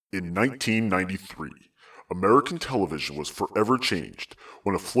In 1993, American television was forever changed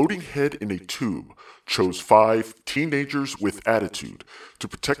when a floating head in a tube chose 5 teenagers with attitude to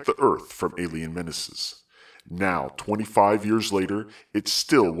protect the Earth from alien menaces. Now, 25 years later, it's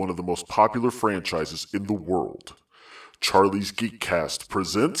still one of the most popular franchises in the world. Charlie's Geekcast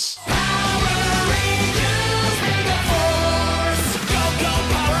presents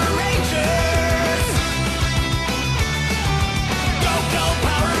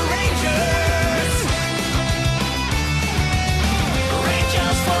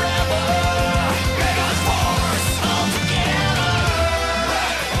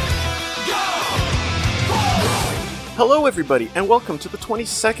Hello everybody, and welcome to the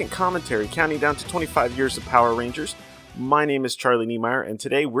 22nd commentary, counting down to 25 years of Power Rangers. My name is Charlie Niemeyer, and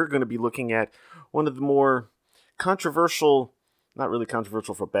today we're going to be looking at one of the more controversial, not really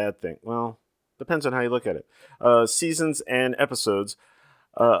controversial for a bad thing, well, depends on how you look at it, seasons and episodes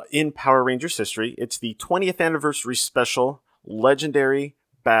in Power Rangers history. It's the 20th anniversary special, Legendary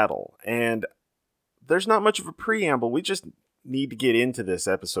Battle, and there's not much of a preamble. We just need to get into this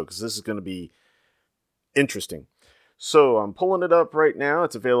episode because this is going to be interesting. So I'm pulling it up right now.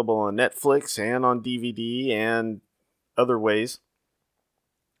 It's available on Netflix and on DVD and other ways.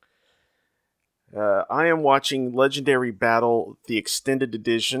 I am watching Legendary Battle, the extended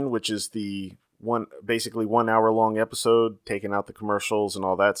edition, which is the basically 1 hour long episode, taking out the commercials and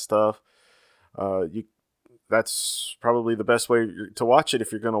all that stuff. That's probably the best way to watch it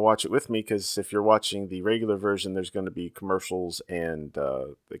if you're going to watch it with me, because if you're watching the regular version, there's going to be commercials and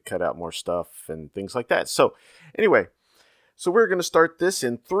they cut out more stuff and things like that. So anyway, so we're going to start this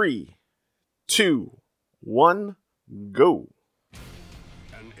in 3, 2, 1, go.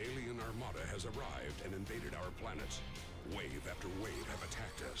 An alien armada has arrived and invaded our planet. Wave after wave have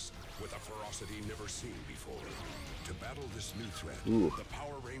attacked us with a ferocity never seen before. To battle this new threat, the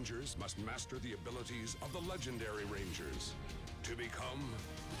Power Rangers must master the abilities of the Legendary Rangers to become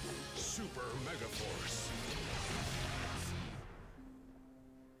Super Megaforce.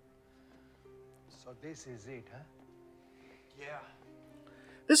 So this is it, huh? Yeah.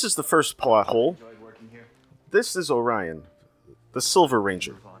 This is the first plot hole. This is Orion, the Silver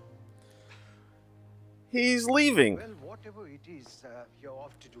Ranger. He's leaving. Well, whatever it is you're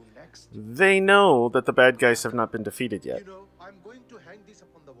off to do next. They know that the bad guys have not been defeated yet. You know, I'm going to hang this up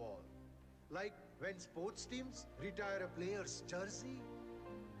on the wall. Like when sports teams retire a player's jersey.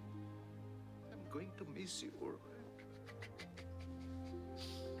 I'm going to miss you.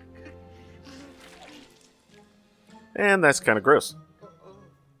 And that's kind of gross.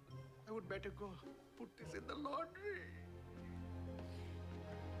 I would better go put this in the laundry.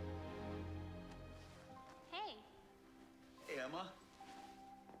 Hey, Hey, Emma.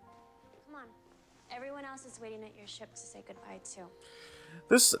 come on. Everyone else is waiting at your ship to say goodbye too.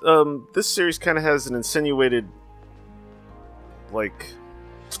 This series kind of has an insinuated, like,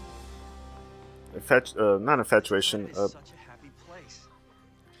 not infatuation. It's such a happy place.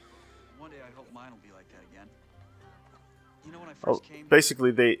 One day I hope mine will be like that again. You know, when I first came,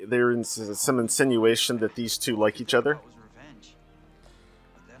 Basically, they're in some insinuation that these two like each other. it was revenge.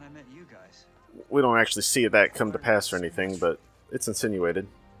 But then I met you guys. We don't actually see that come to pass or anything, but it's insinuated.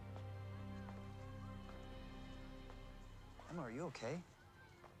 Emma, are you okay?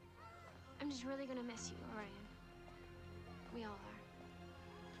 I'm just really gonna miss you, Orion. We all are.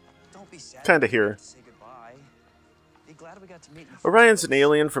 Don't be sad. Kinda here. Say goodbye. Be glad we got to meet. in the first Orion's an place.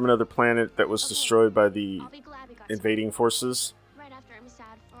 alien from another planet that was destroyed by the I'll be glad we got to invading forces, right after I'm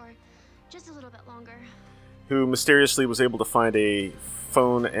sad for just a little bit longer. who mysteriously was able to find a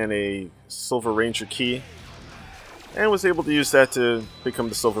phone and a Silver Ranger key, and was able to use that to become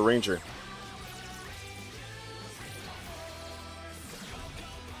the Silver Ranger.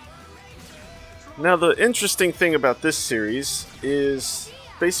 Now, the interesting thing about this series is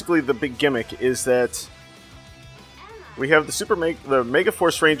basically the big gimmick is that we have the the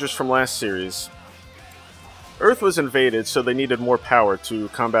Megaforce Rangers from last series. Earth was invaded, so they needed more power to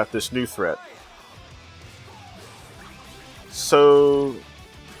combat this new threat. So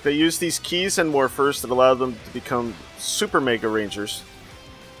they use these keys and morphers that allow them to become Super Mega Rangers.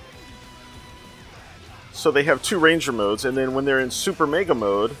 So they have 2 Ranger modes, and then when they're in Super Mega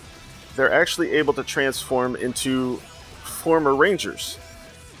mode, they're actually able to transform into former Rangers.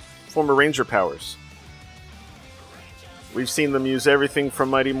 Former Ranger powers. We've seen them use everything from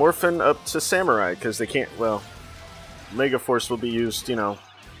Mighty Morphin up to Samurai, because they can't, well, Megaforce will be used,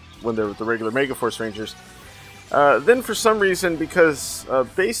 when they're the regular Megaforce Rangers. Then for some reason, because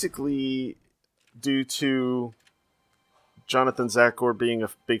basically due to Jonathan Zakor being a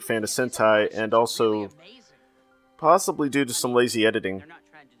big fan of Sentai, and also possibly due to some lazy editing,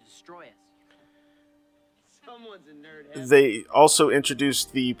 destroy us. Someone's a nerd. They also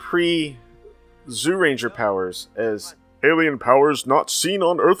introduced the pre-Zoo Ranger powers as alien powers not seen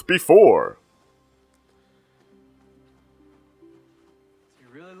on Earth before. So you're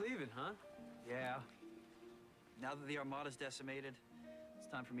really leaving, huh? Yeah. Now that the Armada's decimated, it's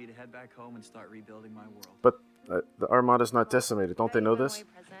time for me to head back home and start rebuilding my world. But the Armada's not decimated. Don't they know this?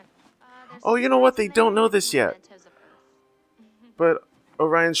 Oh, you know what? They don't know this yet. But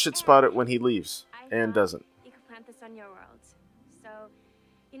Orion should spot it when he leaves, and doesn't. You could plant this on your world, so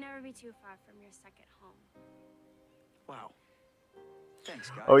you never be too far from your second home. Wow. Thanks,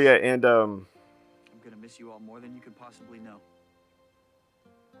 guys. Oh yeah, and I'm gonna miss you all more than you could possibly know.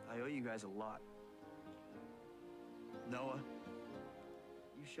 I owe you guys a lot. Noah,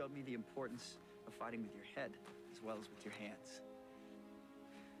 you showed me the importance of fighting with your head as well as with your hands.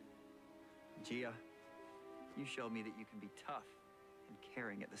 Gia, you showed me that you can be tough and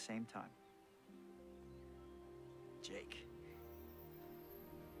caring at the same time. Jake,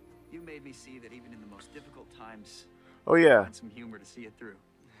 you made me see that even in the most difficult times, oh yeah, find some humor to see it through.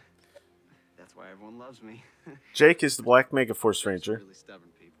 That's why everyone loves me. Jake is the Black Megaforce Ranger. Really stubborn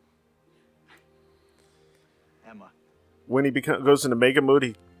people. Emma, When he goes into Mega Mode,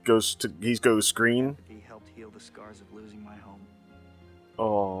 he goes green. empathy helped heal the scars of losing my home.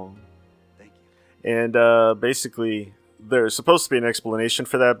 Oh, Thank you. and basically, there's supposed to be an explanation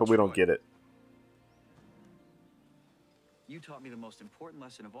for that, but we don't get it. You taught me the most important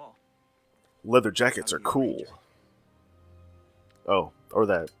lesson of all. Leather jackets are cool. Oh, or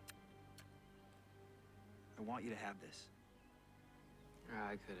that. I want you to have this.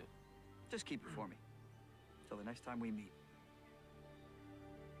 I couldn't. Just keep it for me. Till the next time we meet.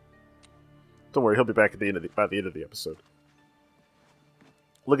 Don't worry, he'll be back at the end of by the end of the episode.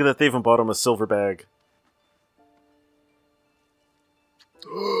 Look at that! They even bought him a silver bag.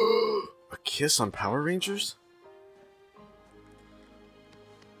 A kiss on Power Rangers?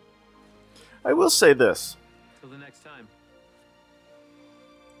 I will say this. Till the next time.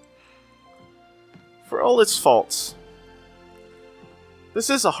 For all its faults, this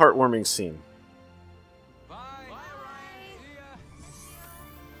is a heartwarming scene. Bye. Bye, Ryan. See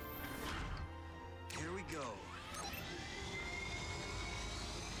ya. Here we go.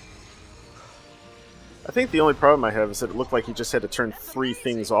 I think the only problem I have is that it looked like he just had to turn 3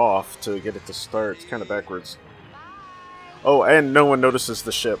 things off to get it to start. It's kind of backwards. Oh, and no one notices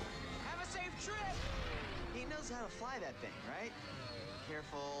the ship. Have a safe trip. He knows how to fly that thing, right?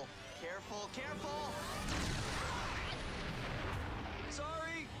 Careful, careful, careful!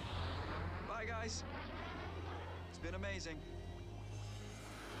 Sorry. Bye, guys. It's been amazing.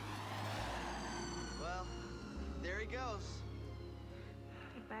 Well, there he goes.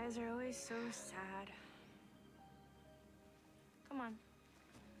 Goodbyes are always so sad. Come on.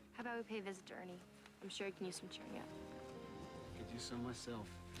 How about we pay a visit to Ernie? I'm sure he can use some cheering up. Could do some myself.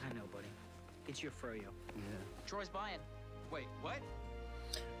 I know, buddy. Get you a froyo. Yeah. Troy's buying. Wait, what?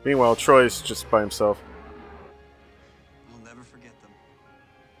 Meanwhile, Troy's just by himself. We'll never forget them.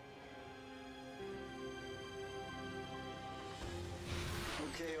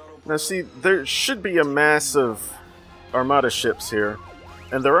 Okay, Auto. Now see, there should be a mass of Armada ships here,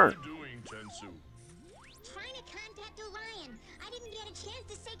 and there aren't. Doing, Tensu? Trying to contact Orion. I didn't get a chance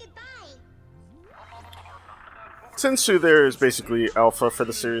to say goodbye. Sensu there is basically Alpha for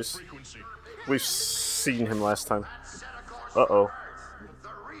the series. Frequency. We've seen him last time. Uh-oh. The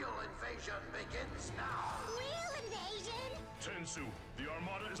real invasion begins now. Real invasion? Tensu, the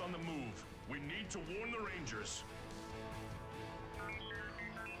Armada is on the move. We need to warn the Rangers.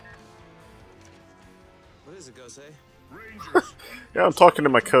 What is it, Gose? Rangers, Yeah, I'm talking to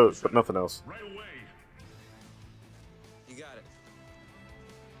my coat, but nothing else. right away. You got it.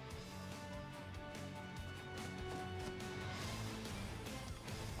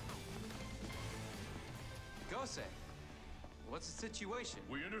 Gose, what's the situation?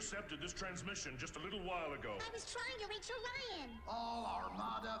 We intercepted this transmission just a little while ago. I was trying to reach Orion. All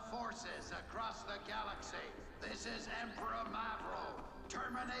Armada forces across the galaxy. This is Emperor Mavro.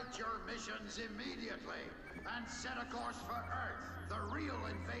 Terminate your missions immediately and set a course for Earth. The real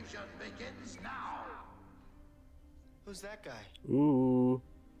invasion begins now. Who's that guy? Ooh.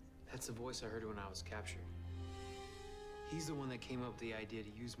 That's the voice I heard when I was captured. He's the one that came up with the idea to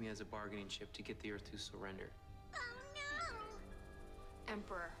use me as a bargaining chip to get the Earth to surrender. Oh no!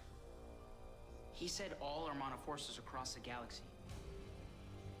 Emperor. He said all Armada forces across the galaxy.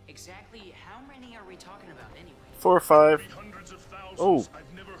 Exactly how many are we talking about anyway? 4 or 5. Hundreds of thousands. Oh.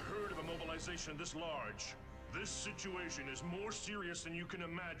 I've never heard of a mobilization this large. This situation is more serious than you can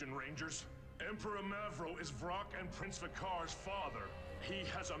imagine, Rangers. Emperor Mavro is Vrock and Prince Vikar's father. He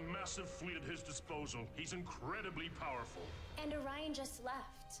has a massive fleet at his disposal. He's incredibly powerful. And Orion just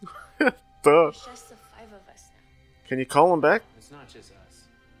left. Duh. There's just the 5 of us now. Can you call him back? It's not just us.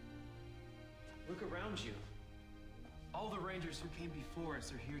 Look around you. All the Rangers who came before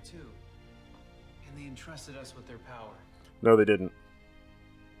us are here too. And they entrusted us with their power. No, they didn't.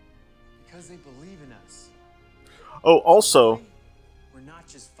 Because they believe in us. Oh, also, We're not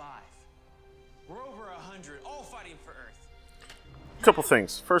just 5. We're over 100, all fighting for Earth. a couple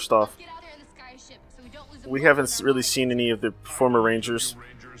things. First off, we haven't really seen any of the former Rangers.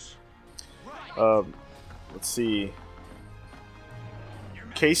 Let's see.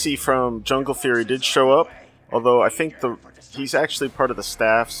 Casey from Jungle Theory did show up, although I think he's actually part of the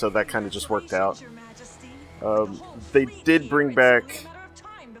staff, so that kind of just worked out. They did bring back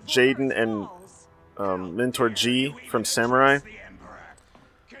Jaden and Mentor G from Samurai,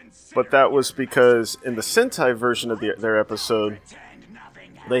 but that was because in the Sentai version of their episode,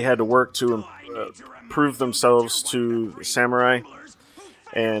 they had to work to prove themselves to the Samurai,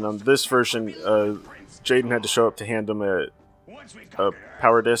 and on this version, Jaden had to show up to hand them a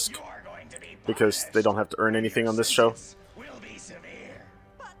power disc because they don't have to earn anything on this show.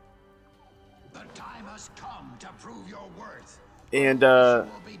 And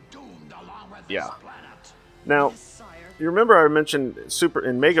yeah. Now, you remember I mentioned Super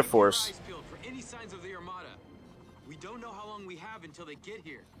in Megaforce.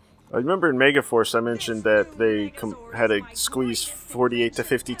 I remember in Megaforce I mentioned that they had to squeeze 48 to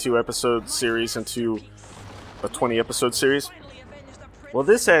 52 episode series into a 20 episode series. Well,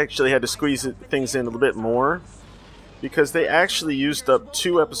 this actually had to squeeze things in a little bit more because they actually used up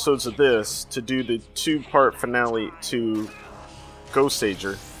 2 episodes of this to do the 2-part finale to Ghost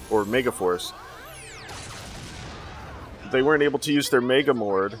Sager or Megaforce. They weren't able to use their Mega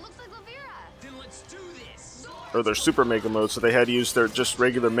Mode or their Super Mega Mode, so they had to use their just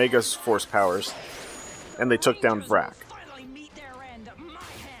regular Mega Force powers, and they took down Vrak.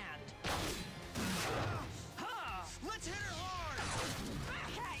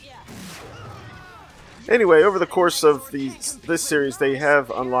 Anyway, over the course of this series, they have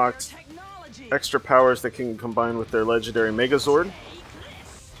unlocked extra powers that can combine with their legendary Megazord.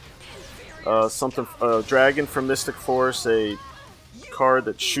 A dragon from Mystic Force, a card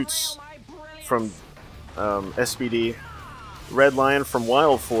that shoots from SBD, Red Lion from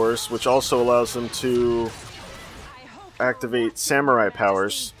Wild Force, which also allows them to activate Samurai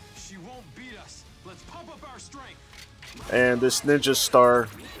powers, and this Ninja Star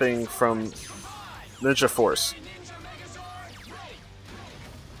thing from Ninja Force.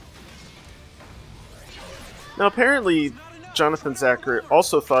 Now, apparently, Jonathan Zacher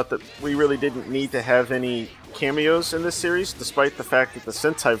also thought that we really didn't need to have any cameos in this series, despite the fact that the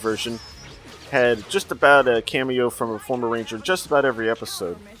Sentai version had just about a cameo from a former Ranger just about every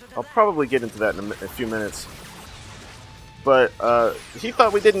episode. I'll probably get into that in a few minutes. But he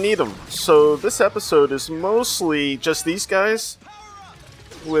thought we didn't need them. So this episode is mostly just these guys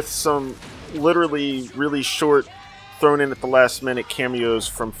with some literally really short, thrown in at the last minute cameos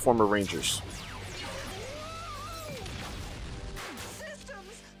from former Rangers.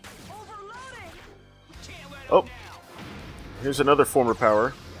 Oh, here's another former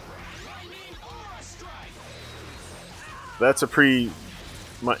power. That's a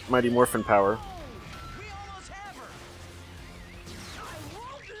pre-Mighty Morphin power.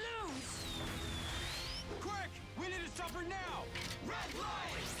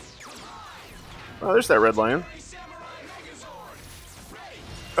 Oh, there's that Red Lion.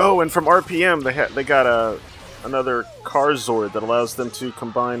 Oh, and from RPM, they got another Car Zord that allows them to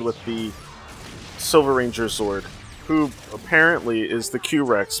combine with the Silver Ranger Zord, who apparently is the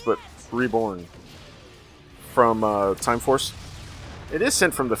Q-Rex, but reborn from Time Force. It is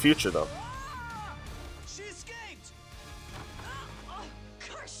sent from the future, though. She escaped!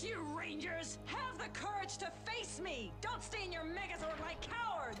 Curse you, Rangers! Have the courage to face me! Don't stay in your Megazord like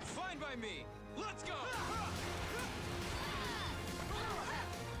cowards! Fine by me! Let's go!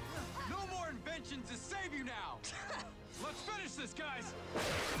 No more inventions to save you now! Let's finish this, guys!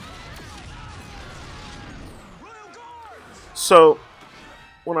 So,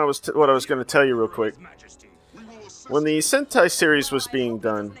 what I was going to tell you real quick, when the Sentai series was being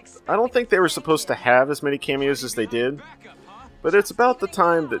done, I don't think they were supposed to have as many cameos as they did, but it's about the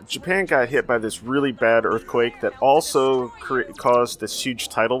time that Japan got hit by this really bad earthquake that also caused this huge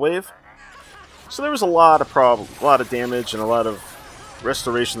tidal wave. So there was a lot of damage, and a lot of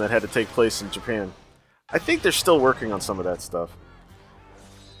restoration that had to take place in Japan. I think they're still working on some of that stuff.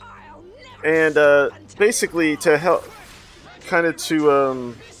 And basically, to help, kind of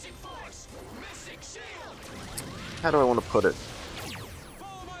to, how do I want to put it?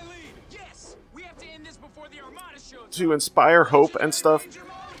 to inspire hope and stuff.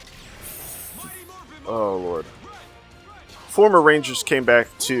 Oh lord. Former Rangers came back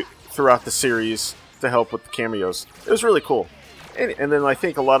throughout the series to help with the cameos. It was really cool. And then I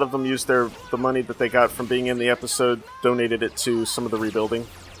think a lot of them used the money that they got from being in the episode, donated it to some of the rebuilding.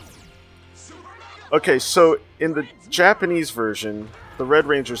 Okay, so in the Japanese version, the Red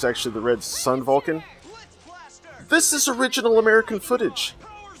Ranger is actually the Red Sun Vulcan. This is original American footage.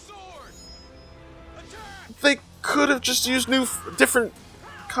 They could have just used different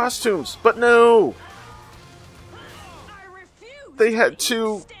costumes, but no! They had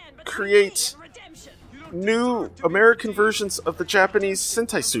to create new American versions of the Japanese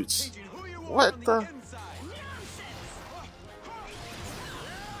Sentai suits. What the?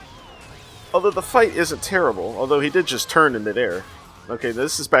 Although the fight isn't terrible, although he did just turn in midair. Okay,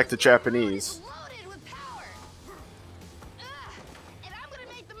 this is back to Japanese.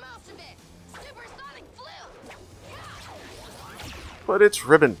 But it's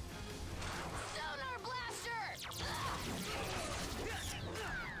ribbon.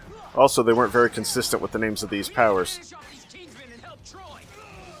 Also, they weren't very consistent with the names of these powers.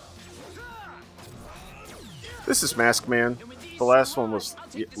 This is Masked Man. The last one was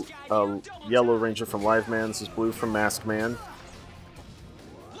Yellow Ranger from Live Man. This is Blue from Masked Man.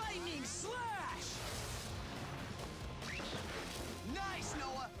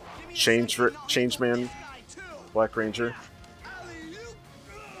 Changeman, Black Ranger.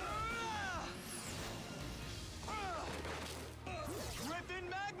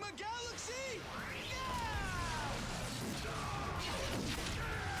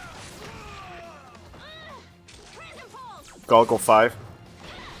 Goggle 5.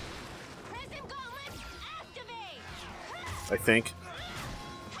 I think.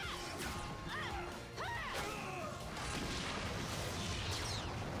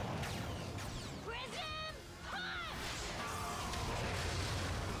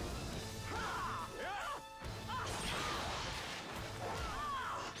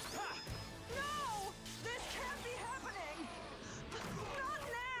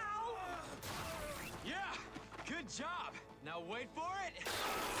 Job. Now wait for it.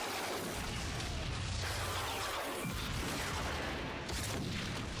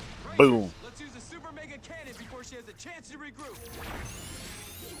 Boom. Let's use a super mega cannon before she has a chance to regroup.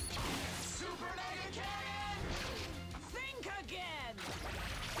 Super mega cannon. Think again.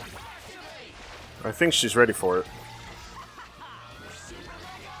 Activate. I think she's ready for it.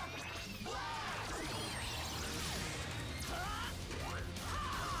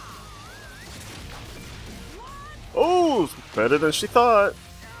 Oh, better than she thought.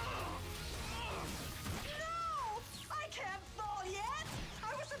 No! I can't fall yet!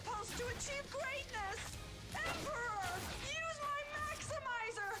 I was supposed to achieve greatness! Emperor! Use my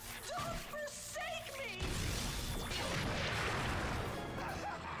maximizer! Don't forsake me!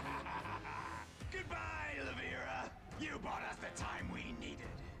 Goodbye, Elvira. You bought us the time we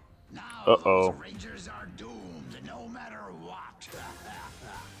needed. Now Uh-oh. those Rangers are doomed, no matter what.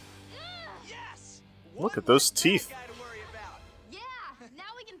 Yes! Look at those teeth. Yeah, now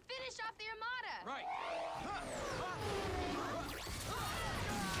we can finish off the Armada. Right.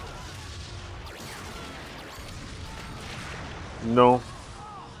 No.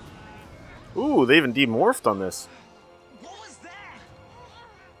 Ooh, they even demorphed on this. What was that?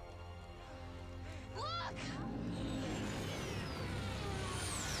 Look!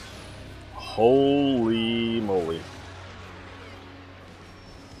 Holy moly.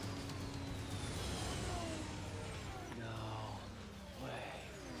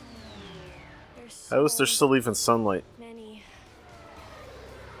 How is there still even sunlight? Many.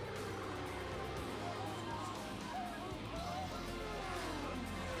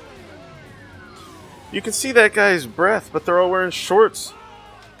 You can see that guy's breath, but they're all wearing shorts.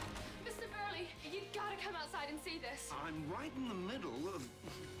 Mr. Burley, you gotta come outside and see this. I'm right in the middle of...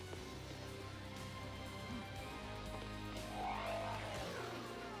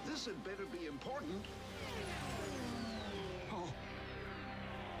 This had better be important. Oh.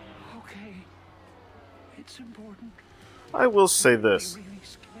 Okay. It's important. I will say this. Really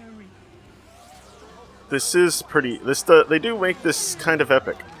scary. This is pretty... they do make this kind of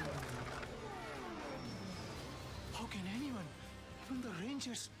epic. How can anyone, even the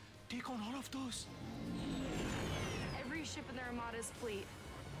Rangers, take on all of those? Every ship in the Armada's fleet.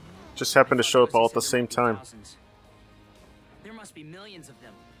 Just happened to show up all at the same time. There must be millions of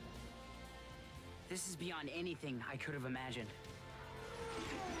them. This is beyond anything I could have imagined.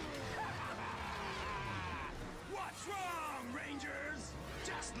 What's wrong, Rangers?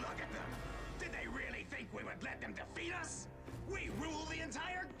 Just look at them. Did they really think we would let them defeat us? We rule the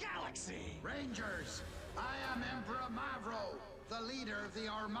entire galaxy. Rangers, I am Emperor Mavro, the leader of the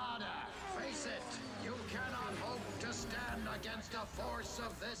Armada. Face it, you cannot hope to stand against a force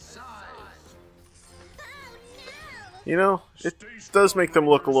of this size. You know, it does make them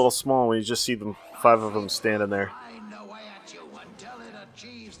look a little small when you just see them, 5 of them standing there. Find a way at you until it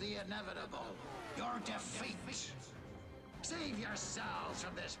achieves the inevitable. Your defeat. Save yourselves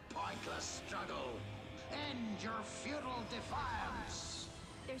from this pointless struggle. End your futile defiance.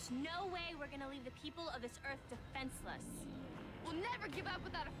 There's no way we're gonna leave the people of this earth defenseless. We'll never give up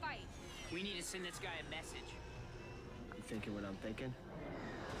without a fight. We need to send this guy a message. You thinking what I'm thinking?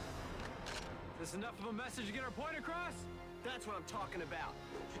 Is this enough of a message to get our point across? That's what I'm talking about.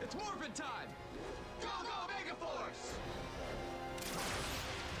 It's morphin' time! Go, Megaforce!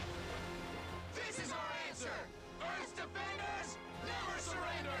 This is our answer! Earth's defenders, never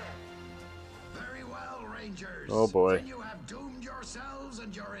surrender! Very well, Rangers. Oh boy. Then you have doomed yourselves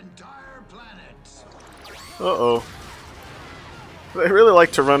and your entire planet. Uh-oh. They really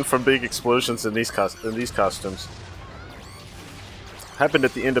like to run from big explosions in these costumes. Happened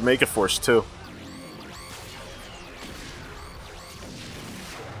at the end of Megaforce too.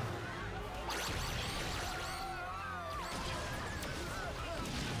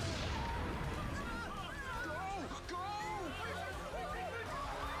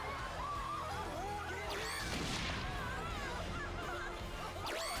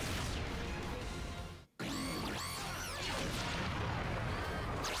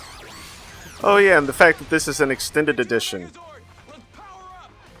 Oh yeah, and the fact that this is an extended edition.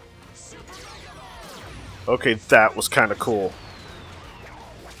 Okay, that was kind of cool.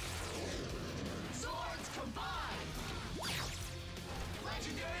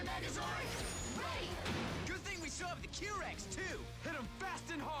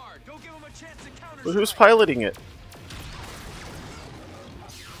 But who's piloting it?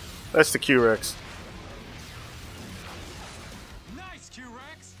 That's the Q-Rex.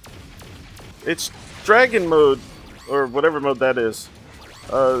 It's Dragon mode, or whatever mode that is.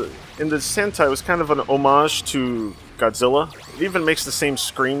 In the Sentai, it was kind of an homage to Godzilla. It even makes the same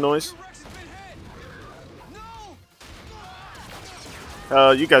scream noise.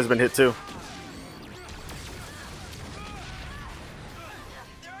 You guys have been hit too.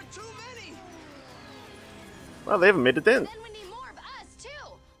 Well, they haven't made it in. Then we need more of us too.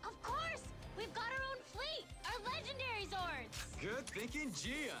 Of course, we've got our own fleet, our legendary Zords. Good thinking,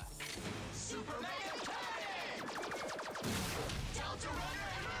 Gia. Super Mega Cannon! Delta Runner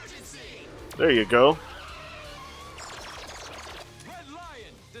emergency! There you go. Red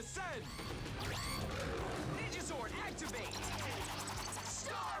Lion, descend! Ninja Sword, activate!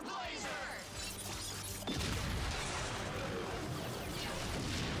 Star Blazer!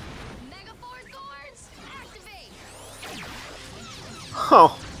 Megaforce Zords, activate!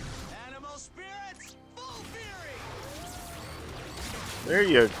 Oh, Animal spirits, full fury! there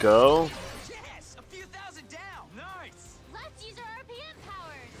you go. Yes, a few thousand down. Nice. Let's use our RPM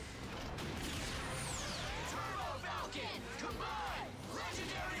powers. Turbo Falcon! Combine!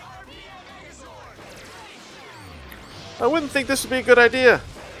 Legendary RPM Megazord! I wouldn't think this would be a good idea.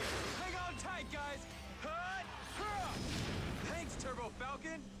 Hang on tight, guys. Hut, hurrah. Thanks, Turbo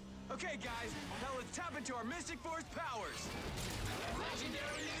Falcon. Okay, guys, now let's tap into our Mystic Force powers.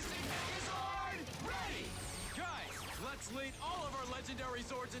 Legendary Mystic Megazord! Ready! Guys, let's lead all of our legendary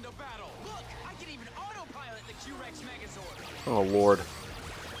Zords into battle. Look, I can even autopilot the Q-Rex Megazord. Oh lord.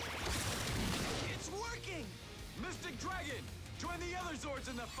 It's working! Mystic Dragon, join the other Zords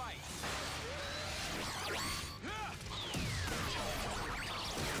in the fight. Yeah.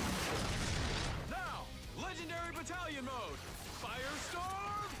 Now, legendary battalion mode.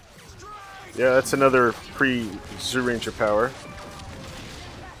 Firestorm, strike! Yeah, that's another pre-Zoo Ranger power. Earth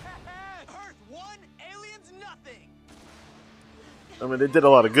 1, aliens nothing. I mean, they did a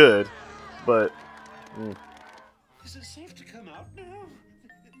lot of good, but... Is it safe to come out now?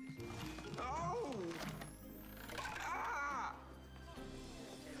 Oh! Ah!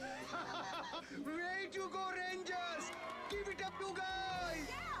 Ready to go, Rangers! Give it up, you guys!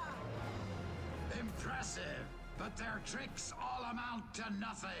 Impressive, but their tricks all amount to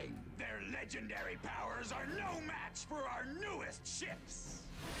nothing. Their legendary powers are no match for our newest ships.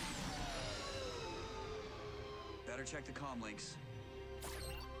 Better check the comm links.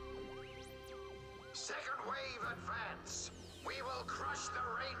 Second wave advance. We will crush the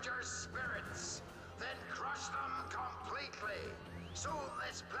Rangers' spirits, then crush them completely. Soon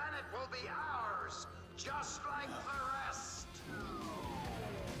this planet will be ours, just like the rest.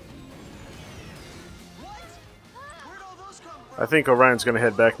 What? Where'd all those come from? I think Orion's gonna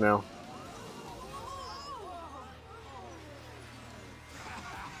head back now.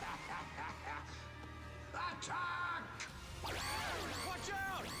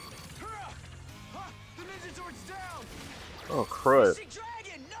 Oh, crud.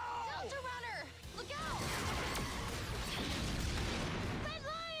 Dragon, no! Delta Runner! Look out! Red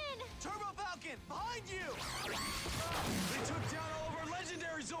Lion! Turbo Falcon, behind you! They took down all of our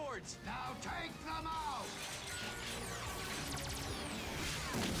legendary Zords! Now take them out!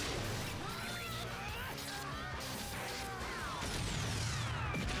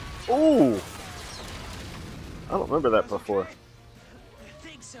 Ooh! I don't remember that before. I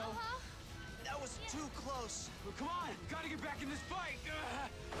think so. That was too close. Well, come on, gotta get back in this fight.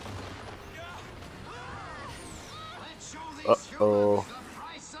 Let's show these Uh-oh. humans the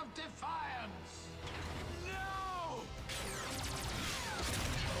price of defiance! No!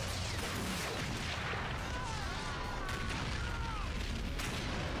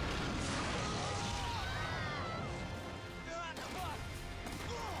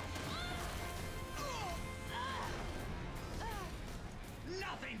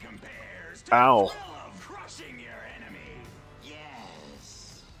 Nothing compares to Ow. the thrill of crushing your enemy.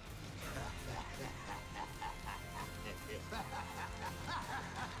 Yes!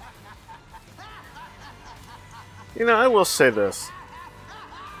 You know, I will say this.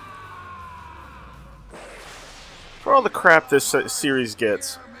 For all the crap this series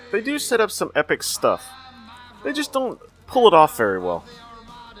gets, they do set up some epic stuff. They just don't pull it off very well.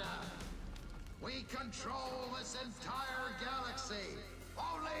 We control this entire galaxy.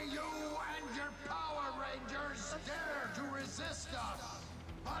 Only you and your Power Rangers dare to resist us.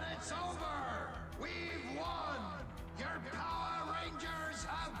 But it's over. We've won. Your Power Rangers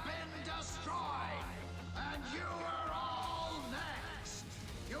have been destroyed. And you are all next.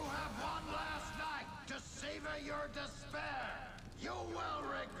 You have one last night to savor your despair. You will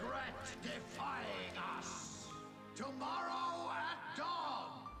regret defying us. Tomorrow at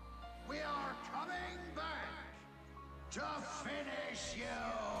dawn, we are coming back to finish you.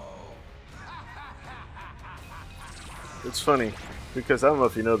 It's funny, because I don't know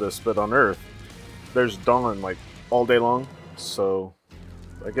if you know this, but on Earth, there's dawn like all day long, so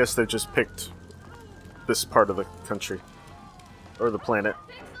I guess they just picked this part of the country, or the planet.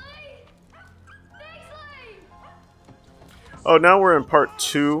 Oh, now we're in part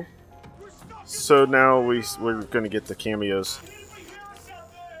 2, so now we're going to get the cameos.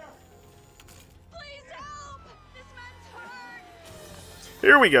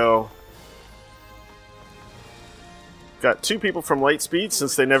 Here we go. Got 2 people from Lightspeed,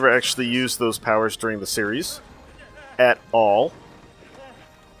 since they never actually used those powers during the series. At all.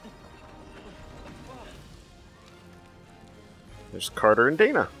 There's Carter and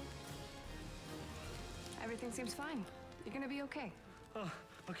Dana. Everything seems fine. You're gonna be okay. Oh,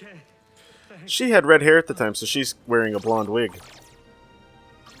 okay. Thanks. She had red hair at the time, so she's wearing a blonde wig.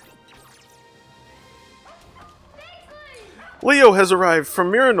 Leo has arrived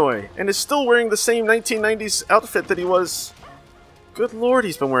from Miranoi and is still wearing the same 1990s outfit that he was. Good lord,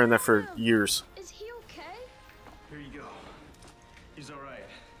 he's been wearing that for years. Is he okay? Here you go. He's alright.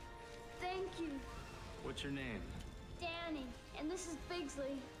 Thank you, What's your name? Danny. And this is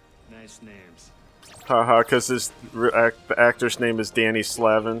Bigsley. Nice names. Haha, because the actor's name is Danny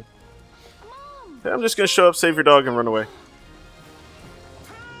Slavin. I'm just gonna show up, save your dog, and run away.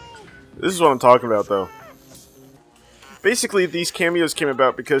 This is what I'm talking about, though. Basically, these cameos came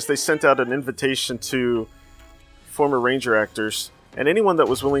about because they sent out an invitation to former Ranger actors, and anyone that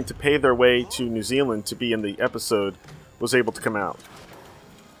was willing to pay their way to New Zealand to be in the episode was able to come out.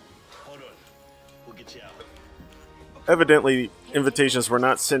 Hold on. We'll get you out. Evidently, invitations were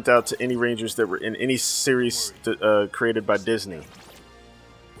not sent out to any Rangers that were in any series created by Disney.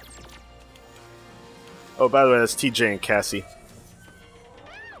 Oh, by the way, that's TJ and Cassie.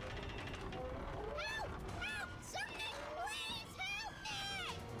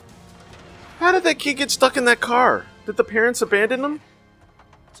 How did that kid get stuck in that car? Did the parents abandon him?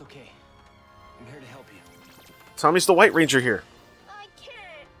 It's okay. I'm here to help you. Tommy's the White Ranger here. I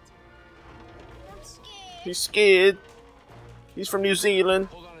can't. I'm scared. He's scared. He's from New Zealand.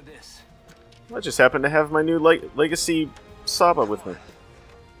 Hold on to this. I just happen to have my new Legacy Saba with me.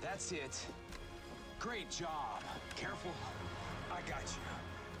 That's it. Great job. Careful. I got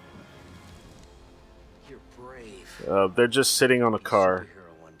you. You're brave. They're just sitting on a car,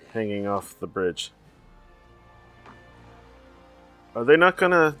 hanging off the bridge. Are they not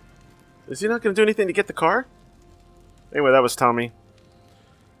gonna... Is he not gonna do anything to get the car? Anyway, that was Tommy.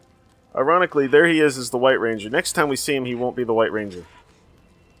 Ironically, there he is as the White Ranger. Next time we see him, he won't be the White Ranger.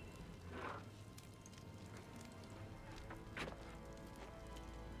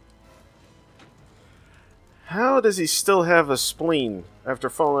 How does he still have a spleen after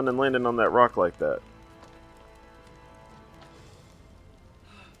falling and landing on that rock like that?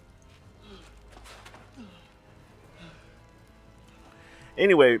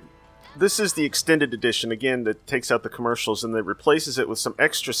 Anyway, this is the extended edition, again, that takes out the commercials and that replaces it with some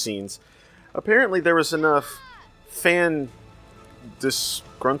extra scenes. Apparently there was enough fan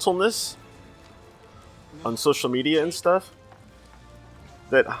disgruntledness on social media and stuff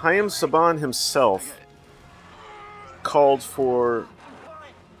that Hayam Saban himself called for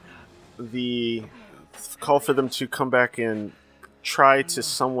them to come back and try to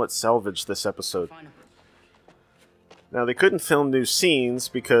somewhat salvage this episode. Now, they couldn't film new scenes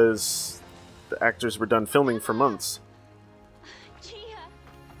because the actors were done filming for months.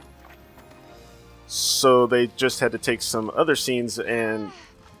 So they just had to take some other scenes and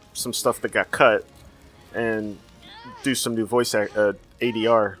some stuff that got cut and do some new voice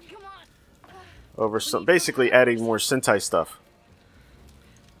ADR over some, basically adding more Sentai stuff.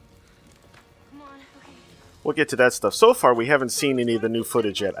 We'll get to that stuff. So far, we haven't seen any of the new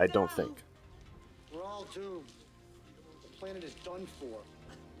footage yet, I don't think. We're all doomed. The planet is done for.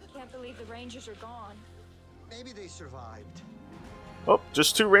 Can't believe the Rangers are gone. Maybe they survived. Oh,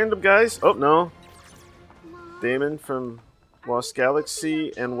 just two random guys? Oh, no. Damon from Lost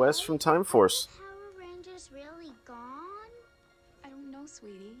Galaxy and Wes from Time Force. Power Rangers really gone? I don't know,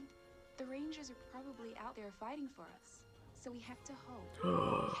 sweetie. The Rangers are probably out there fighting for us. So we have to hope.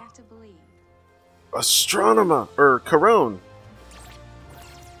 We have to believe. Astronomer! Corone.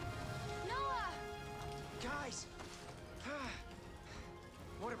 Guys!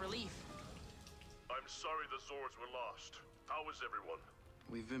 What a relief. I'm sorry the Zords were lost. How is everyone?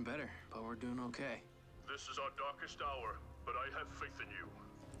 We've been better, but we're doing okay. This is our darkest hour, but I have faith in you.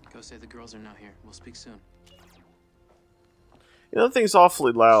 Go say the girls are now here. We'll speak soon. You know, that thing's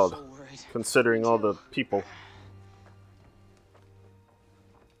awfully loud, considering all the people.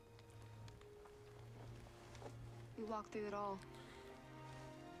 We walked through it all.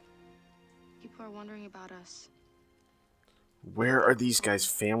 People are wondering about us. Where are these guys'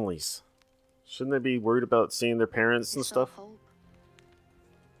 families? Shouldn't they be worried about seeing their parents and stuff? Hope.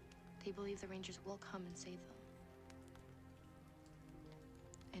 They believe the Rangers will come and save them.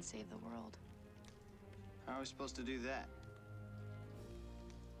 And save the world. How are we supposed to do that?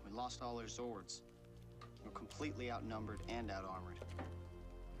 We lost all our Zords. We're completely outnumbered and out-armored.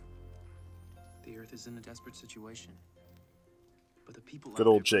 The Earth is in a desperate situation. But the people Good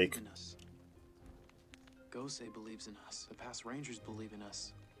out old there Jake. believe in us. Gosei believes in us. The past Rangers believe in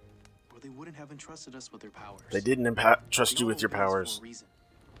us. Or they wouldn't have entrusted us with their powers. They didn't trust you with your powers. For a reason.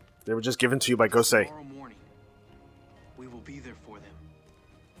 They were just given to you by Gosei. Tomorrow morning, we will be there for them.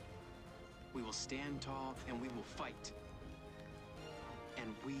 We will stand tall and we will fight.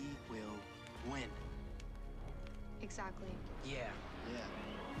 And we will win. Exactly. Yeah.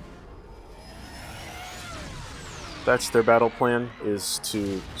 That's their battle plan, is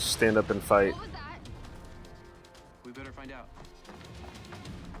to stand up and fight. We better find out.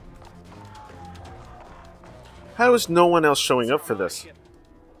 How is no one else showing up for this?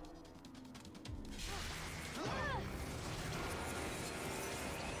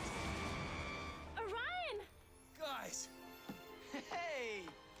 Guys! Hey!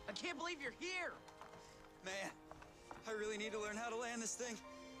 I can't believe you're here! Man, I really need to learn how to land this thing.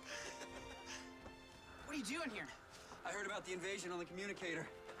 What are you doing here? I heard about the invasion on the communicator.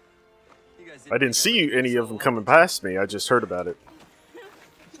 You guys I didn't see any of them coming past me, I just heard about it.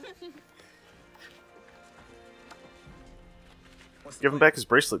 Give him back his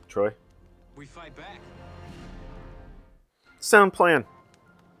bracelet, Troy. We fight back. Sound plan.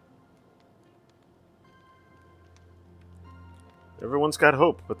 Everyone's got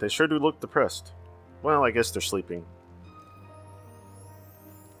hope, but they sure do look depressed. Well, I guess they're sleeping.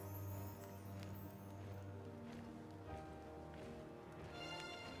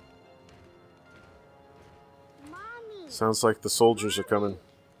 Mommy. Sounds like the soldiers are coming.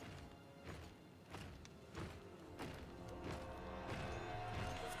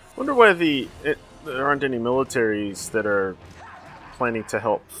 Wonder why there aren't any militaries that are planning to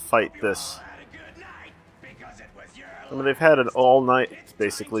help fight this. I mean, they've had it all night,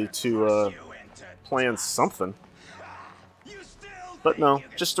 basically, to plan something. But no,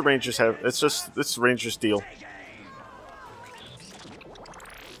 just the Rangers have. It's Rangers' deal.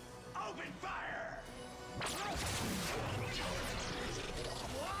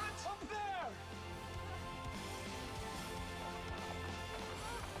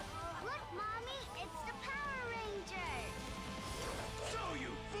 Look, Mommy, it's the Power Rangers. So you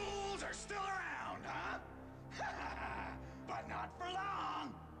fools are still around, huh? But not for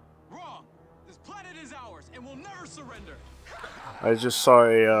long. Wrong. This planet is ours, and we'll never surrender. I just saw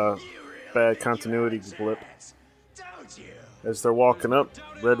a bad continuity blip. Don't you? As they're walking up,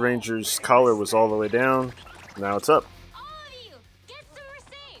 Red Ranger's collar was all the way down. Now it's up. All of you, get some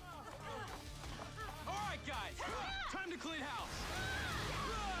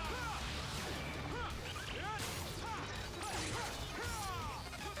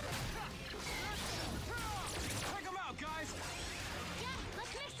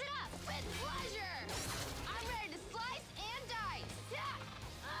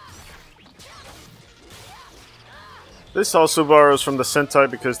This also borrows from the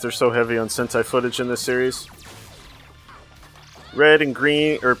Sentai because they're so heavy on Sentai footage in this series. Red and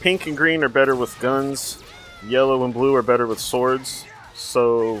green, or pink and green are better with guns. Yellow and blue are better with swords.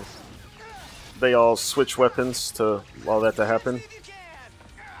 So they all switch weapons to allow that to happen.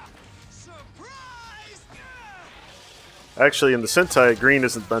 Actually, in the Sentai, green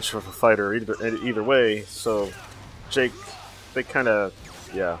isn't much of a fighter either way. So Jake, Jake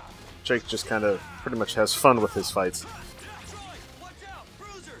just kind of pretty much has fun with his fights.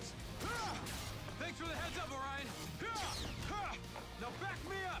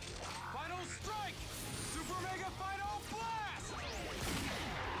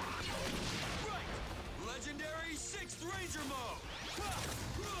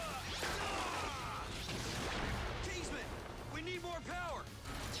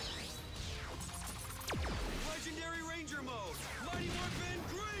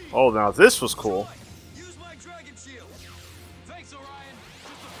 Oh, now this was cool.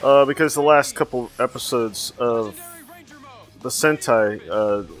 Because the last couple episodes of the Sentai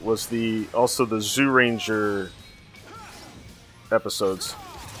was also the Zoo Ranger episodes.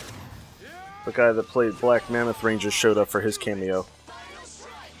 The guy that played Black Mammoth Ranger showed up for his cameo.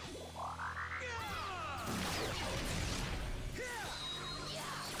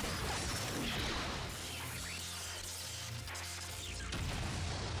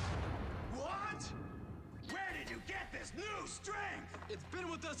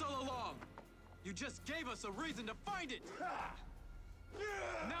 You just gave us a reason to find it!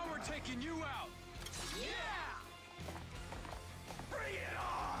 Now we're taking you out! Yeah! Bring it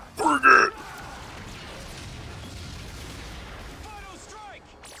on! Bring it! Final strike!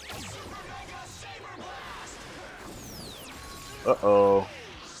 Super Mega Saber Blast! Uh-oh.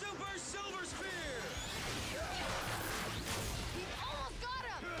 Super Silver Spear! We almost got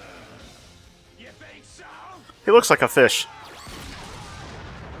him! You think so? He looks like a fish.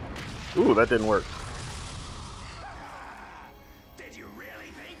 Ooh, that didn't work. Did you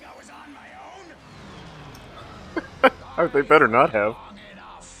really think I was on my own? They better not have.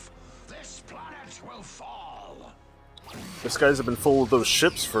 This planet will fall. This guy's been full of those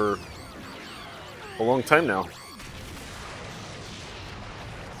ships for a long time now.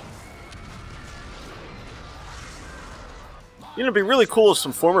 You know, it'd be really cool if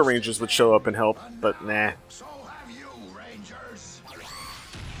some former Rangers would show up and help, but nah. So have you, Rangers.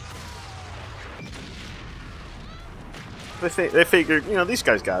 They figured, you know, these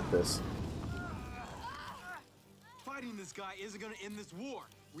guys got this. Fighting this guy isn't gonna end this war.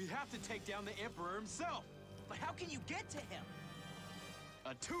 We have to take down the Emperor himself. But how can you get to him?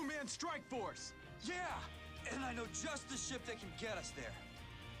 A two-man strike force. Yeah, and I know just the ship that can get us there.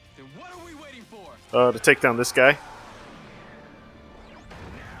 Then what are we waiting for? To take down this guy.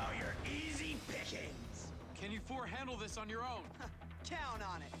 Now you're easy pickings. Can you four handle this on your own? Count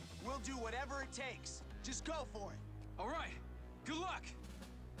on it. We'll do whatever it takes. Just go for it. All right. Good luck.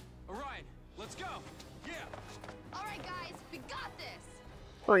 Orion, let's go. Yeah. All right, guys, we got this.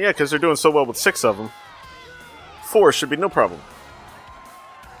 Oh yeah, because they're doing so well with 6 of them. 4 should be no problem.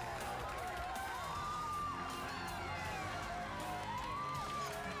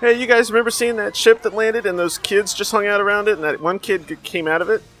 Hey, you guys remember seeing that ship that landed and those kids just hung out around it and that one kid came out of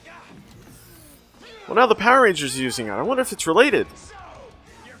it? Well, now the Power Rangers are using it. I wonder if it's related.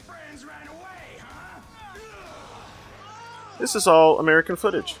 Your friends ran away, huh? This is all American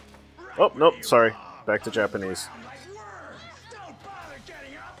footage. Oh, nope, sorry. Back to Japanese. Don't bother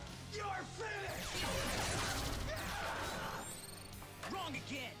getting up. You're finished. Wrong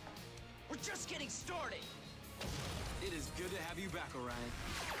again. We're just getting started. It is good to have you back, Orion.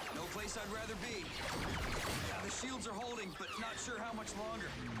 No place I'd rather be. The shields are holding, but not sure how much longer.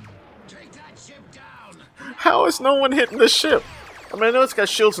 Take that ship down. How is no one hitting this ship? I mean, I know it's got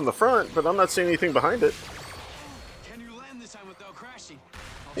shields in the front, but I'm not seeing anything behind it. Can you land this time without crashing?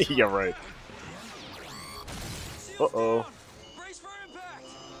 Yeah, right. Uh-oh. Brace for impact.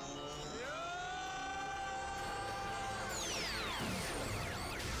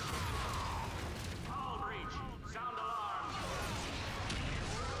 All breach. Sound alarm.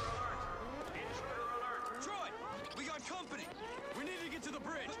 Intruder alert. Troy, we got company. We need to get to the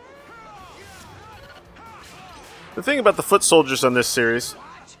bridge. The thing about the foot soldiers on this series,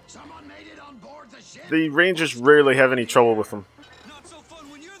 the Rangers rarely have any trouble with them. Not so fun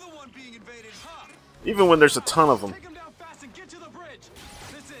when you're the one being invaded, huh? Even when there's a ton of them. Take them down fast and get to the bridge.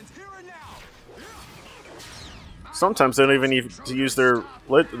 This ends here and now. Sometimes they don't even need to use their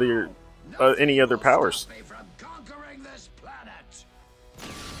any other powers. From conquering this planet.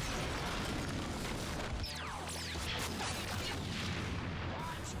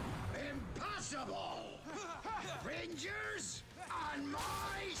 Impossible. Rangers? On my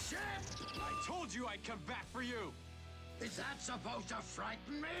ship? I told you I'd come back for you. Is that supposed to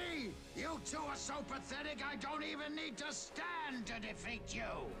frighten me? You two are so pathetic I don't even need to stand to defeat you.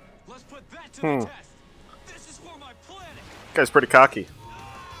 Let's put that to the test. This is for my planet. Guy's pretty cocky.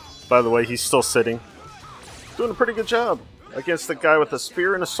 By the way, he's still sitting. Doing a pretty good job against the guy with a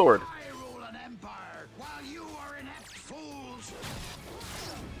spear and a sword. I rule an empire while you are inept fools.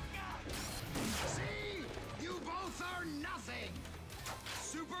 See? You both are nothing.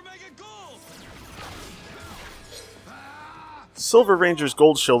 Super Mega Gold. Silver Ranger's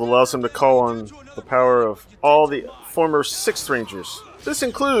gold shield allows him to call on the power of all the former 6th Rangers. This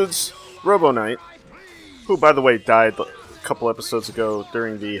includes Robo Knight, who, by the way, died a couple episodes ago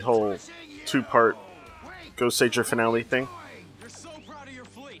during the whole 2-part Ghost Sager finale thing. You're so proud of your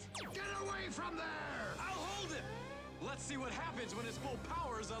fleet. Get away from there. I'll hold him. Let's see what happens when his full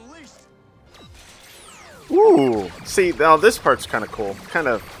power is unleashed. Ooh! See, now this part's kind of cool. Kind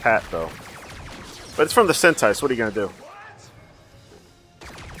of pat, though. But it's from the Sentai, so what are you going to do?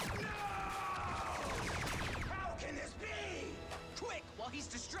 How can this be? Quick, while he's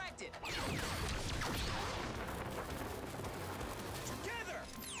distracted. Together!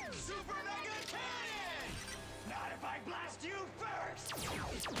 Super Mega Cannon! Not if I blast you first!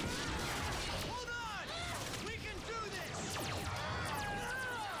 Hold on! We can do this!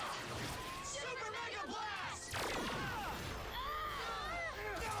 Super Mega Blast!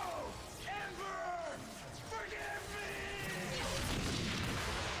 No! Emperor! Forgive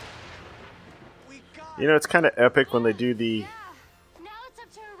me! You know, it's kind of epic when they do the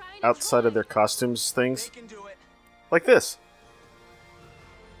outside of their costumes things. Like this.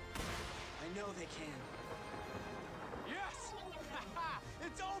 I know they can. Yes!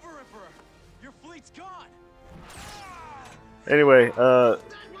 It's over, Emperor! Your fleet's gone! Anyway,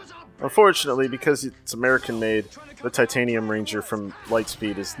 unfortunately, because it's American made, the Titanium Ranger from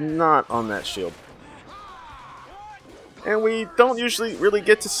Lightspeed is not on that shield. And we don't usually really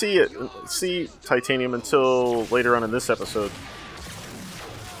get to see Titanium until later on in this episode.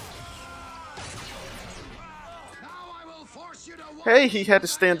 Hey, he had to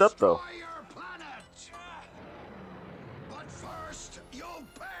stand up though. But first, you'll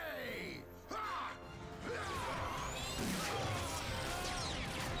pay.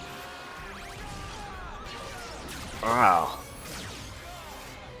 Wow.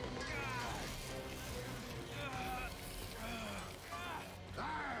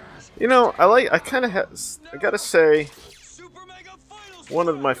 You know, I gotta say, one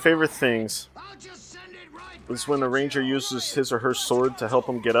of my favorite things is when a ranger uses his or her sword to help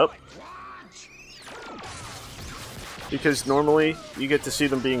him get up. Because normally, you get to see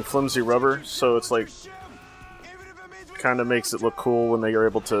them being flimsy rubber, so it's like, kind of makes it look cool when they are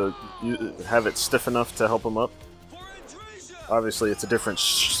able to have it stiff enough to help them up. Obviously, it's a different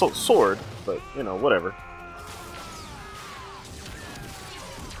sword, but, you know, whatever.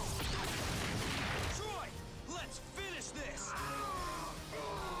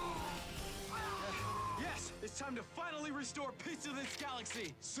 Yes, it's time to finally restore peace to this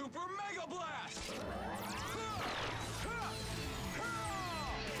galaxy. Super Mega Blast!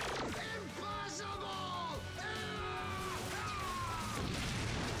 Impossible!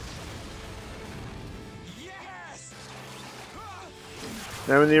 Yes!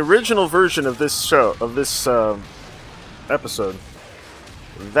 Now, in the original version of this show, episode,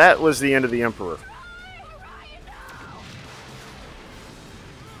 that was the end of the Emperor.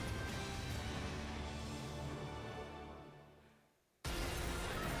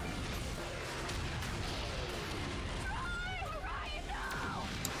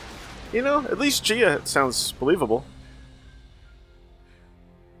 You know, at least Gia sounds believable.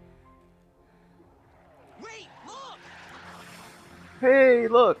 Hey,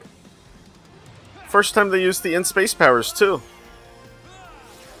 look! First time they used the in-space powers, too.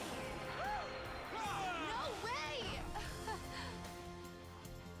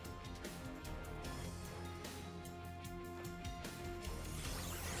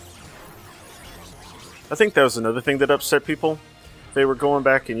 I think that was another thing that upset people. They were going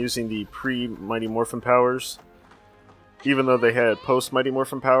back and using the pre-Mighty Morphin powers, even though they had post-Mighty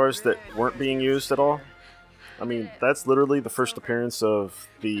Morphin powers that weren't being used at all. I mean, that's literally the first appearance of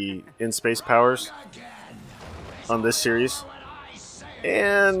the in-space powers on this series.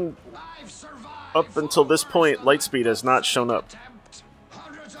 And up until this point, Lightspeed has not shown up.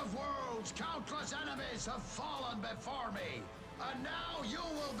 Hundreds of worlds, countless enemies have fallen before me. And now you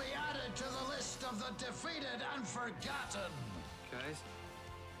will be added to the list of the defeated and forgotten. Guys?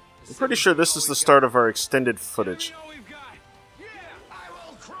 I'm pretty sure this is the start of our extended footage. I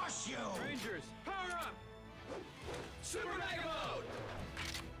will crush you. Rangers, power up! Super Mega Mode!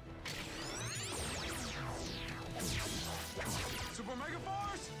 Super Mega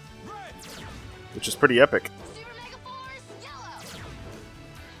Force, red! which is pretty epic. Super Mega Force, yellow.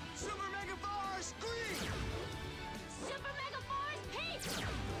 Super Mega Force, green! Super Mega Force, pink.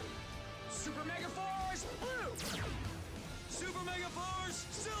 Super Mega Force, blue! Super Mega Force,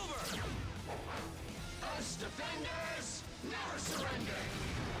 silver! Us defenders, never surrender!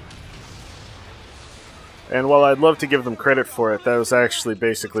 And while I'd love to give them credit for it, that was actually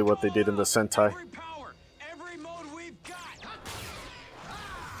basically what they did in the Sentai. Every mode we've got!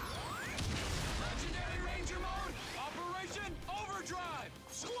 Legendary Ranger mode, Operation Overdrive!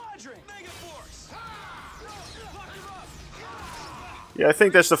 Squadron, Mega Force! Lock her up! Yeah, I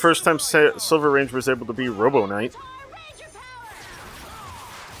think that's the first time Silver Ranger was able to be Robo Knight.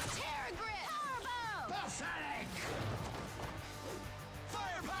 Pathetic!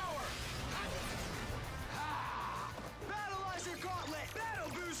 Firepower! Battleizer Gauntlet! Battle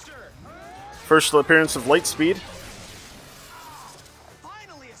Booster! First appearance of Lightspeed.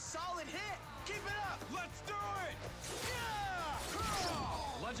 Finally a solid hit! Keep it up! Let's do it!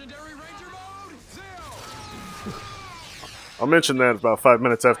 Yeah! Legendary Ranger mode, Zeo! I'll mention that about 5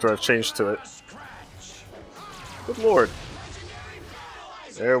 minutes after I've changed to it. Good lord.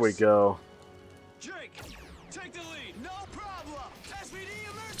 There we go. Jake, take the lead! No problem! SPD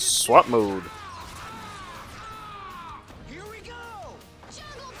emergency! Swap mode. Here we go!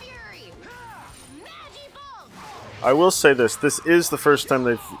 Jungle Fury. Magibolt. I will say this. This is the first time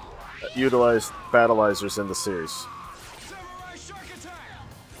they've utilized Battleizers in the series. Samurai Shark Attack!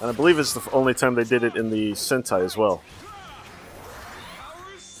 And I believe it's the only time they did it in the Sentai as well.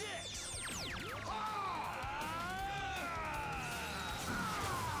 Power 6!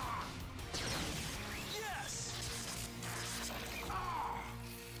 Yes!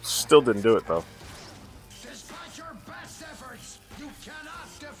 Still didn't do it though. Despite your best efforts, you cannot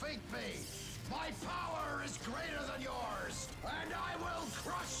defeat me. My power is greater than yours, and I will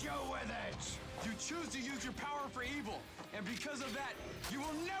crush you with it. You choose to use your power for evil, and because of that, you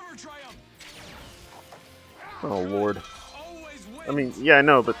will never triumph. Oh lord. Always win. I mean, yeah, I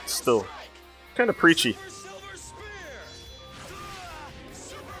know, but still. Kind of preachy. Silver Spear!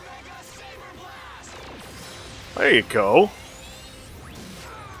 Super Mega Saber Blast! There you go.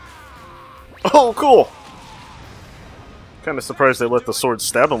 Oh, cool. Kind of surprised they let the sword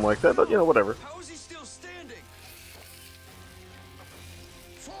stab him like that, but you know, whatever. How is he still standing?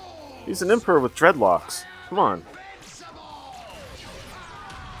 He's an emperor with dreadlocks. Come on.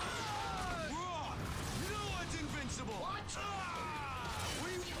 No one's invincible!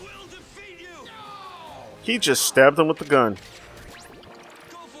 We will defeat you! He just stabbed him with the gun.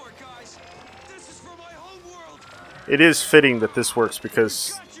 Go for it, guys! This is for my home world! It is fitting that this works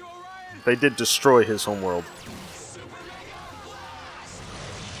because Got you, Orion! they did destroy his homeworld. Super Mega Blast!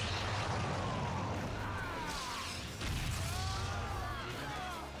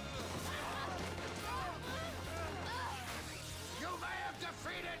 You may have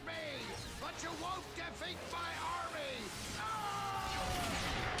defeated me, but you won't defeat my army.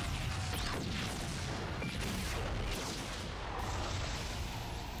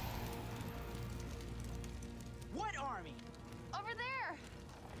 What army? Over there.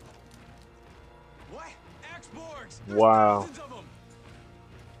 What? Axe-Borgs! Wow. Thousands of them!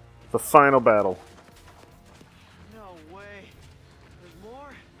 The final battle. No way. There's more?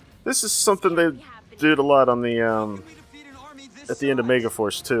 This is something they did a lot on the We defeat an army this at the end of size?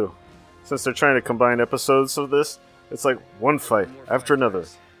 Megaforce too. Since they're trying to combine episodes of this, it's like one fight after another,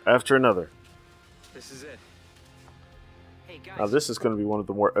 after another. This is it. Hey guys, Now this is going to be one of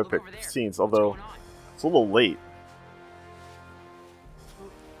the more look epic over there. scenes, What's although going on? it's a little late.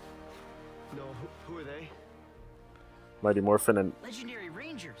 No, who are they? Mighty Morphin and Legendary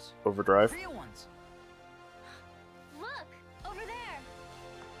Rangers. Overdrive. Real ones. Look, over there.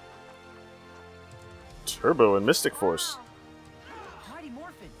 Turbo and Mystic Force. Mighty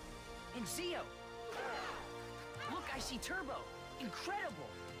Morphin. And Zeo. Look, I see Turbo. Incredible.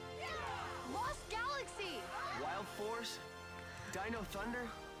 Lost Galaxy. Wild Force? Dino Thunder?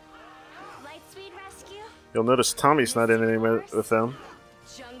 Lightspeed Rescue. You'll notice Tommy's not in any with them.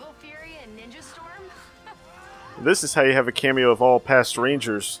 Jungle Fury and Ninja Storm. This is how you have a cameo of all past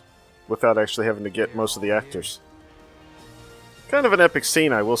Rangers without actually having to get most of the actors. Kind of an epic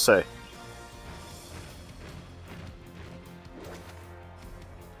scene, I will say.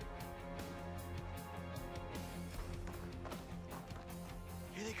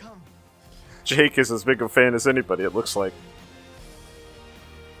 Here they come. Jake is as big a fan as anybody, it looks like.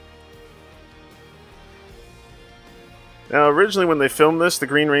 Now, originally when they filmed this, the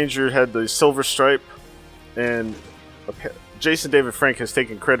Green Ranger had the silver stripe and Jason David Frank has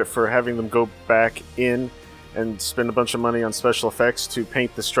taken credit for having them go back in and spend a bunch of money on special effects to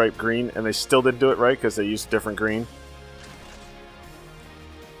paint the stripe green, and they still didn't do it right because they used different green.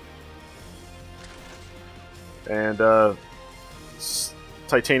 And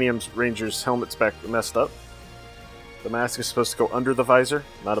Titanium's Ranger's helmet's back messed up. The mask is supposed to go under the visor,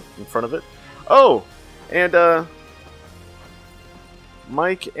 not up in front of it. Oh! And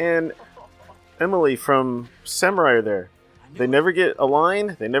Mike and Emily from Samurai are there. They never get a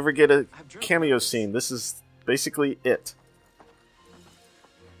line, they never get a cameo scene. This is basically it.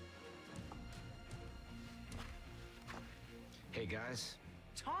 Hey guys,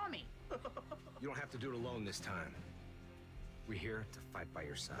 Tommy! you don't have to do it alone this time. We're here to fight by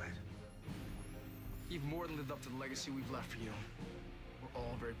your side. You've more than lived up to the legacy we've left for you. We're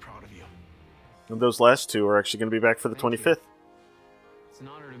all very proud of you. And those last two are actually going to be back for the 25th. It's an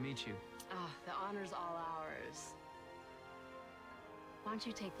honor to meet you. Ah, the honor's all ours. Why don't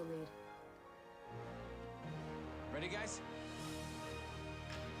you take the lead? Ready, guys?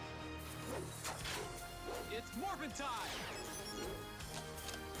 It's Morphin' time!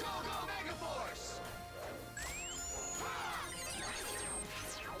 Go, go, Megaforce!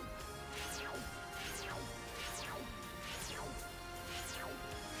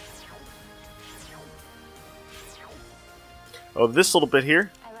 Oh, this little bit here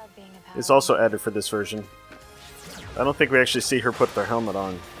is also added for this version. I don't think we actually see her put their helmet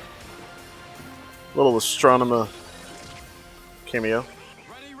on. Little Astronema cameo.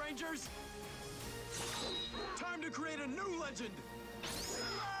 Ready, Rangers? Time to create a new legend!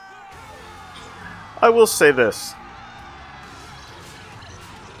 I will say this.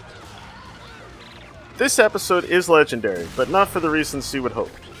 This episode is legendary, but not for the reasons you would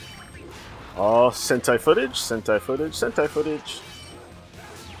hope. Oh, Sentai footage, Sentai footage, Sentai footage.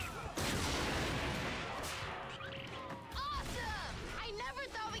 I never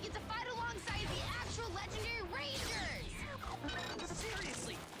thought we get to fight alongside the actual legendary Rangers!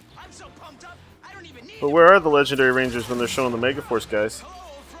 Seriously, I'm so pumped up, I don't even need But where are the legendary Rangers when they're showing the Megaforce guys?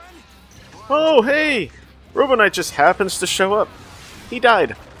 Oh, hey! Robo Knight just happens to show up. He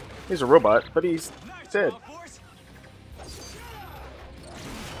died. He's a robot, but he's dead.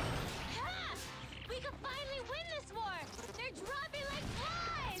 We can finally win this war! They're dropping like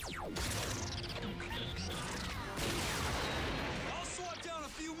flies! I'll swap down a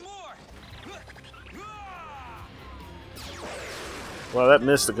few more! Wow, that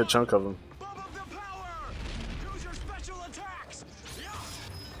missed a good chunk of them. Use your special attacks!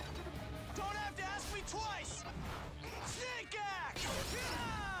 Don't have to ask me twice! Snake axe!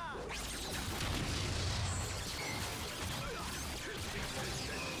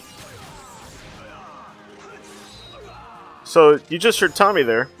 So, you just heard Tommy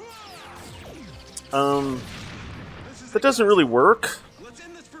there. That doesn't really work.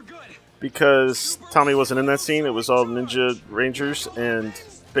 Because Tommy wasn't in that scene, it was all Ninja Rangers, and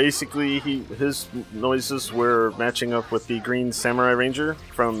basically his noises were matching up with the Green Samurai Ranger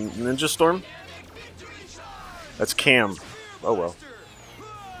from Ninja Storm. That's Cam. Oh well.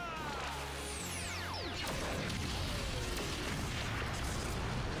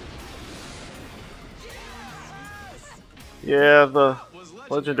 Yeah, the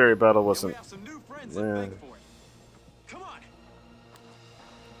legendary battle wasn't.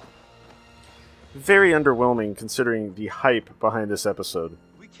 Very underwhelming considering the hype behind this episode.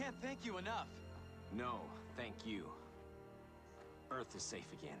 We can't thank you enough. No, thank you. Earth is safe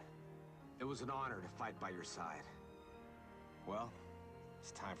again. It was an honor to fight by your side. Well,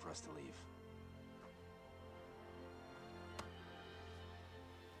 it's time for us to leave.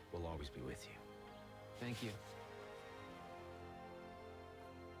 We'll always be with you. Thank you.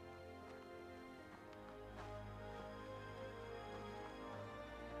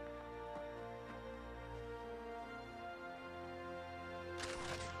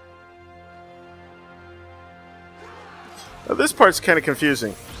 Now, this part's kind of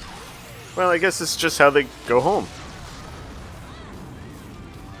confusing. Well, I guess it's just how they go home.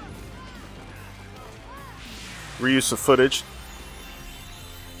 Reuse of footage.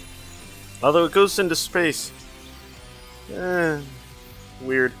 Although it goes into space.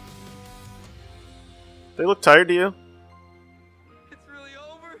 Weird. They look tired to you? It's really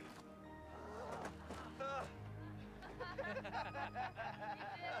over?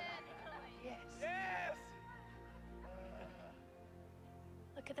 Yes!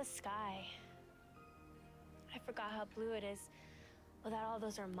 Look at the sky. I forgot how blue it is without all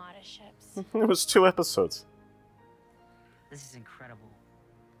those Armada ships. It was 2 episodes. This is incredible.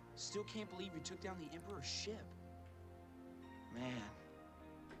 Still can't believe you took down the Emperor's ship. Man,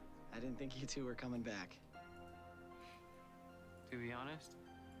 I didn't think you two were coming back. To be honest,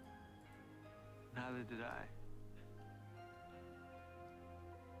 neither did I.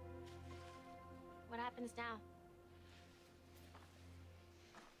 What happens now?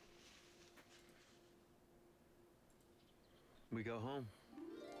 We go home.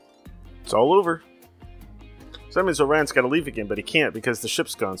 It's all over. So that means Orian's got to leave again, but he can't because the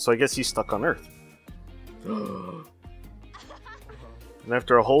ship's gone, so I guess he's stuck on Earth. And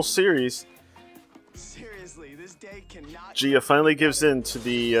after a whole series, Seriously, this day cannot. Gia finally gives in to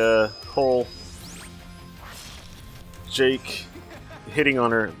the whole Jake hitting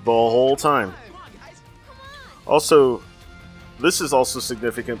on her the whole time. Also, this is also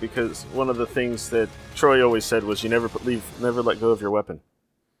significant because one of the things that Troy always said was you never let go of your weapon.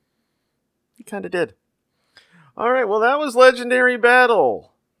 He kind of did. Alright, well that was Legendary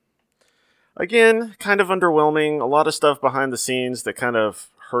Battle. Again, kind of underwhelming. A lot of stuff behind the scenes that kind of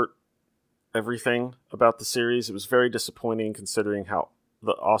hurt everything about the series. It was very disappointing considering how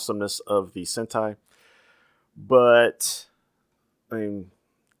the awesomeness of the Sentai. But, I mean,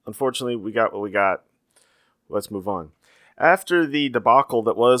 unfortunately, we got what we got. Let's move on. After the debacle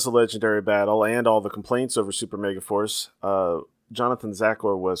that was the Legendary Battle and all the complaints over Super Mega Force, Jonathan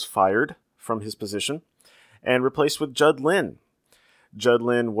Zakor was fired from his position and replaced with Judd Lin. Judd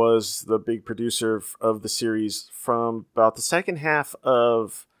Lin was the big producer of the series from about the second half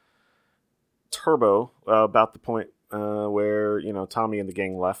of Turbo, about the point where Tommy and the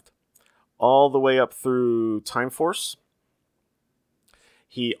gang left, all the way up through Time Force.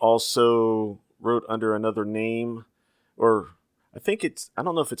 He also wrote under another name, or I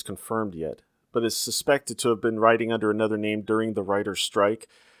don't know if it's confirmed yet, but is suspected to have been writing under another name during the writer's strike,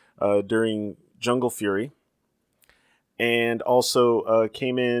 during Jungle Fury, and also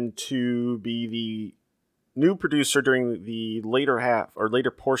came in to be the new producer during the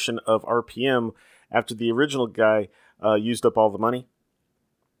later portion of RPM after the original guy used up all the money.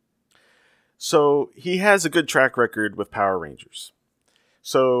 So he has a good track record with Power Rangers.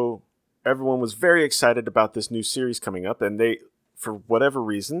 So everyone was very excited about this new series coming up, and they, for whatever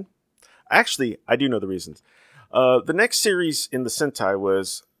reason, actually, I do know the reasons. The next series in the Sentai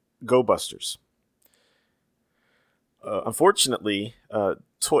was Go Busters. Unfortunately,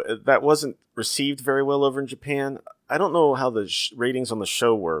 that wasn't received very well over in Japan. I don't know how the ratings on the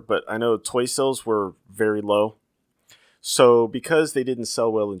show were, but I know toy sales were very low. So because they didn't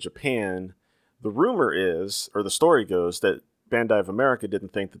sell well in Japan, the rumor is, or the story goes, that Bandai of America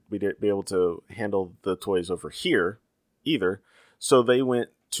didn't think that we'd be able to handle the toys over here either. So they went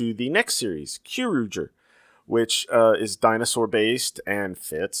to the next series, Kyuruger, which is dinosaur-based and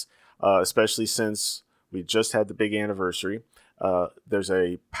fits, especially since we just had the big anniversary. There's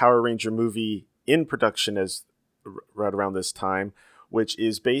a Power Ranger movie in production right around this time, which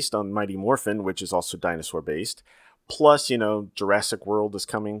is based on Mighty Morphin, which is also dinosaur-based. Plus, Jurassic World is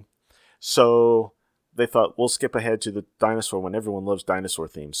coming. So they thought, we'll skip ahead to the dinosaur one. Everyone loves dinosaur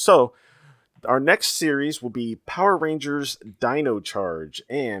themes. So our next series will be Power Rangers Dino Charge.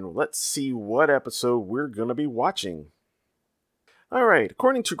 And let's see what episode we're going to be watching. All right,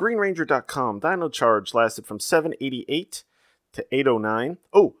 according to GreenRanger.com, Dino Charge lasted from 788 to 809.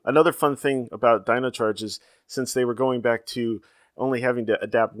 Oh, another fun thing about Dino Charge is since they were going back to only having to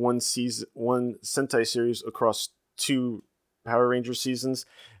adapt one Sentai series across 2 Power Ranger seasons,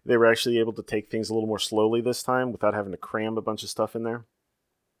 they were actually able to take things a little more slowly this time without having to cram a bunch of stuff in there.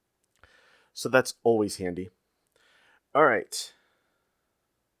 So that's always handy. All right.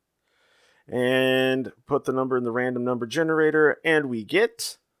 And put the number in the random number generator, and we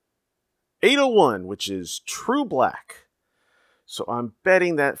get 801, which is True Black. So I'm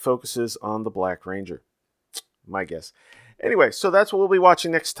betting that focuses on the Black Ranger. My guess. Anyway, so that's what we'll be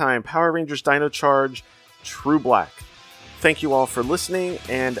watching next time. Power Rangers Dino Charge, True Black. Thank you all for listening,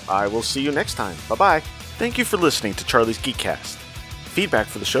 and I will see you next time. Bye-bye. Thank you for listening to Charlie's Geekcast. Feedback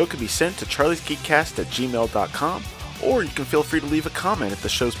for the show can be sent to charliesgeekcast@gmail.com, or you can feel free to leave a comment at the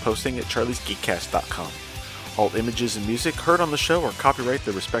show's posting at charliesgeekcast.com. All images and music heard on the show are copyright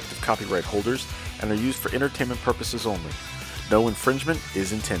their respective copyright holders and are used for entertainment purposes only. No infringement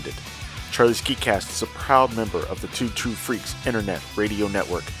is intended. Charlie's Geekcast is a proud member of the Two True Freaks Internet Radio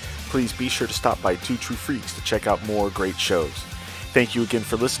Network. Please be sure to stop by Two True Freaks to check out more great shows. Thank you again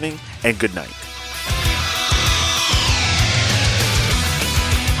for listening, and good night.